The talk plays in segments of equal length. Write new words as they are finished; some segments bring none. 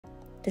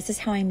This is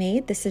how I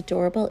made this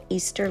adorable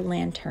Easter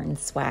lantern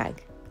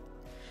swag.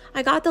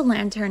 I got the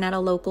lantern at a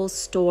local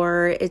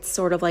store. It's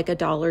sort of like a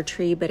Dollar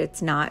Tree, but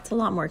it's not. It's a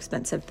lot more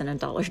expensive than a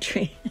Dollar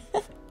Tree.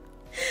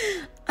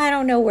 I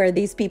don't know where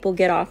these people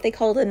get off. They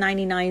call it a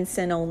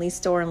 99-cent only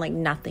store, and like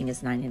nothing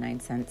is 99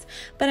 cents.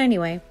 But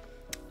anyway,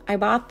 I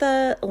bought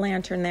the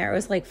lantern there. It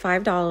was like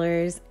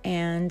 $5,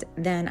 and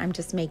then I'm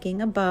just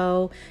making a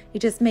bow. You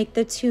just make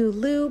the 2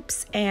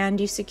 loops and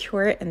you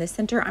secure it in the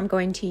center. I'm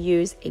going to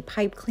use a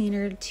pipe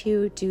cleaner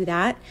to do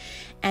that,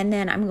 and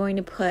then I'm going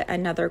to put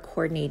another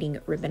coordinating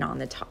ribbon on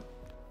the top.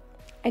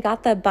 I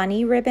got the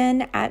bunny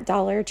ribbon at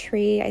Dollar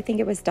Tree. I think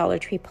it was Dollar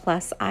Tree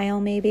Plus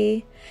aisle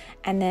maybe.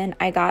 And then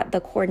I got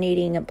the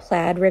coordinating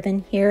plaid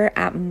ribbon here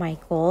at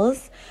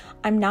Michael's.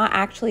 I'm not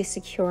actually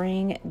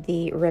securing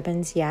the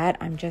ribbons yet.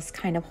 I'm just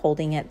kind of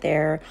holding it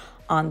there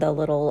on the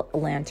little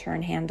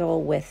lantern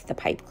handle with the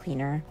pipe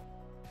cleaner.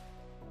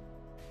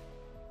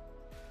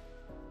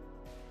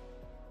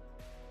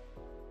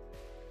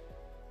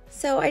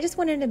 So I just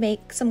wanted to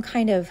make some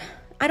kind of,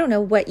 I don't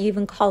know what you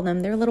even call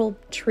them. They're little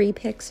tree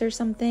picks or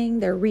something.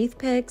 They're wreath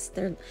picks.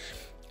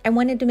 I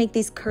wanted to make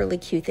these curly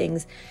Q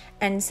things.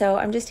 And so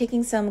I'm just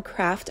taking some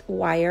craft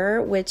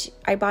wire, which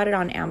I bought it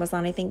on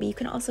Amazon, I think, but you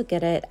can also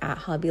get it at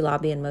Hobby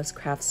Lobby and most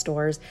craft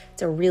stores.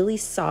 It's a really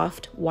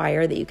soft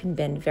wire that you can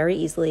bend very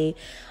easily.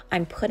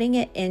 I'm putting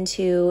it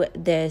into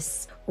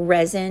this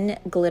resin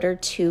glitter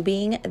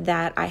tubing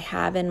that I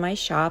have in my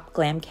shop,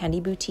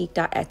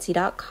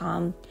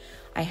 glamcandyboutique.etsy.com.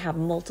 I have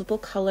multiple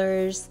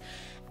colors,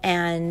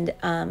 and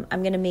I'm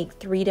going to make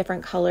 3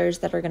 different colors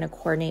that are going to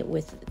coordinate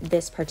with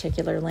this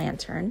particular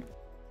lantern.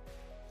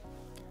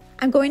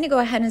 I'm going to go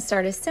ahead and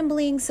start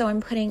assembling, so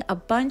I'm putting a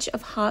bunch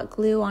of hot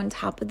glue on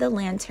top of the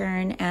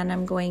lantern, and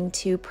I'm going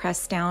to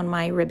press down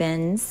my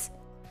ribbons.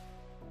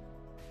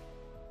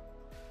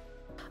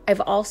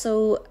 I've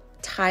also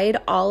tied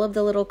all of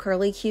the little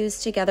curly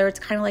cues together. It's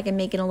kind of like I'm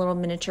making a little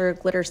miniature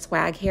glitter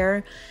swag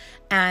here,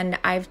 and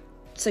I've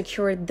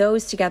secured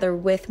those together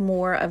with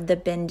more of the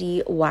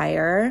bendy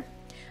wire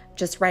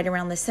just right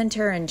around the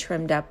center and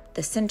trimmed up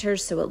the center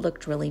so it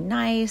looked really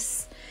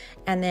nice,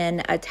 and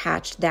then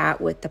attached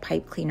that with the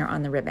pipe cleaner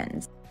on the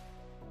ribbons.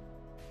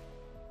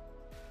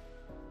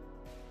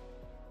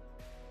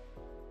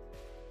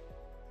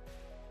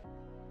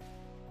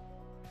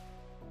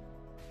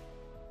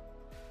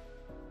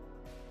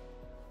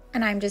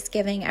 And I'm just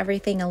giving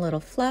everything a little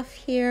fluff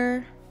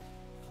here.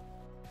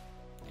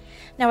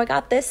 Now I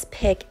got this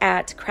pick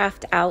at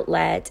Craft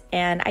Outlet,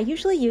 and I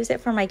usually use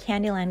it for my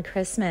Candyland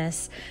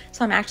Christmas.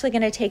 So I'm actually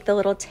going to take the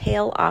little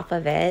tail off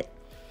of it.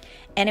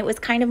 And it was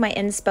kind of my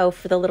inspo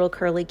for the little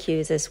curly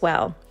cues as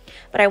well.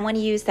 But I want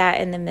to use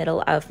that in the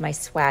middle of my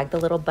swag, the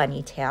little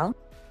bunny tail.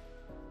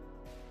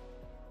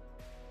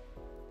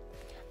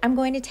 I'm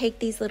going to take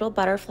these little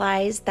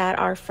butterflies that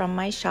are from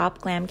my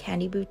shop, Glam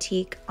Candy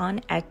Boutique on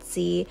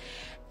Etsy,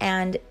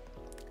 and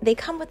they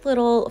come with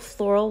little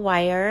floral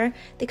wire.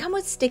 They come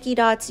with sticky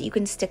dots. You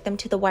can stick them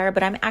to the wire,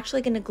 but I'm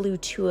actually going to glue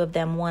 2 of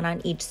them, one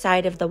on each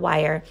side of the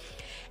wire.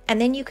 And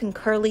then you can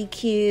curly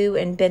cue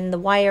and bend the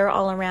wire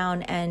all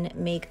around and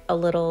make a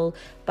little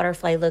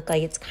butterfly look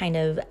like it's kind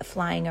of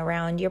flying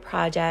around your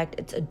project.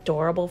 It's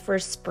adorable for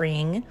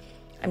spring.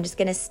 I'm just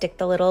going to stick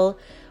the little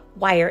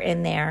wire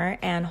in there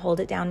and hold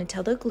it down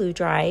until the glue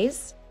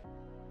dries.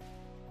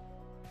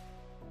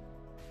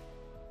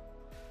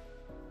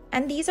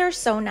 And these are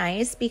so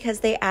nice because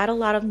they add a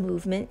lot of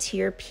movement to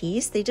your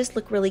piece. They just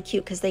look really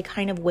cute because they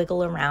kind of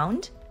wiggle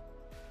around.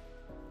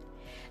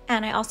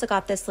 And I also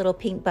got this little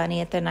pink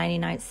bunny at the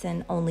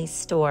 99-cent only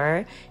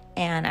store,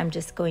 and I'm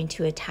just going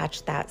to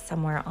attach that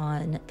somewhere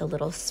on the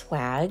little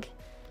swag.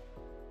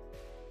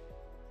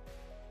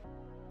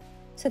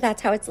 So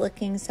that's how it's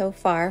looking so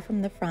far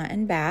from the front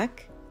and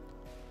back.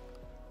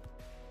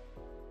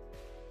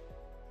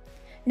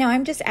 Now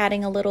I'm just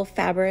adding a little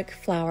fabric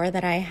flower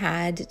that I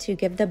had to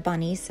give the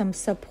bunny some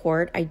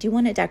support. I do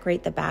want to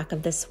decorate the back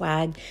of the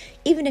swag,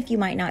 even if you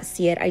might not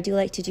see it. I do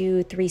like to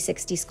do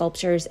 360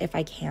 sculptures if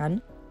I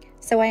can.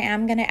 So I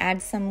am going to add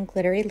some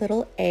glittery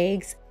little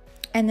eggs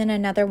and then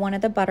another one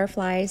of the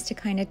butterflies to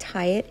kind of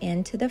tie it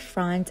into the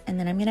front. And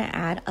then I'm going to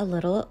add a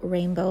little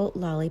rainbow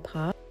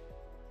lollipop.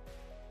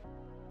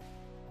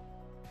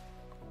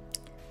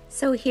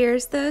 So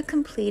here's the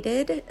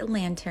completed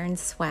lantern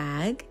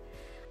swag.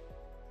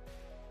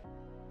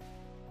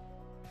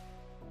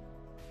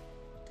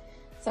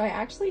 So I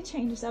actually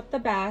changed up the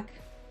back.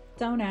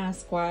 Don't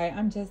ask why.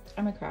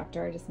 I'm a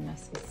crafter. I just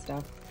mess with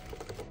stuff.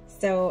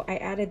 So I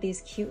added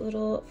these cute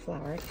little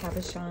flower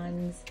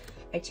cabochons.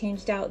 I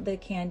changed out the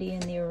candy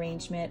and the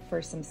arrangement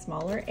for some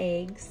smaller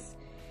eggs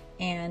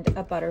and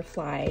a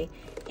butterfly.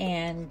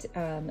 And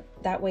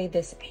that way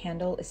this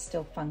handle is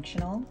still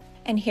functional.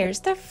 And here's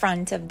the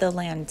front of the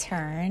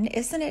lantern.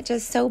 Isn't it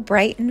just so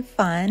bright and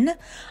fun?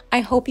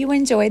 I hope you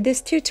enjoyed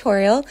this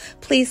tutorial.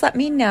 Please let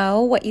me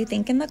know what you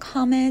think in the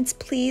comments.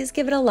 Please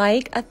give it a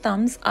like, a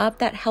thumbs up.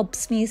 That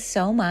helps me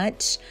so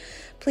much.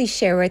 Please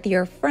share with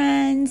your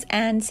friends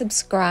and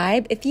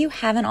subscribe if you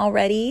haven't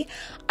already.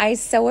 I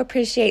so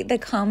appreciate the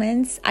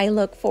comments. I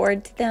look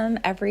forward to them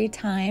every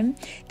time.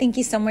 Thank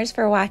you so much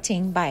for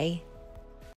watching. Bye.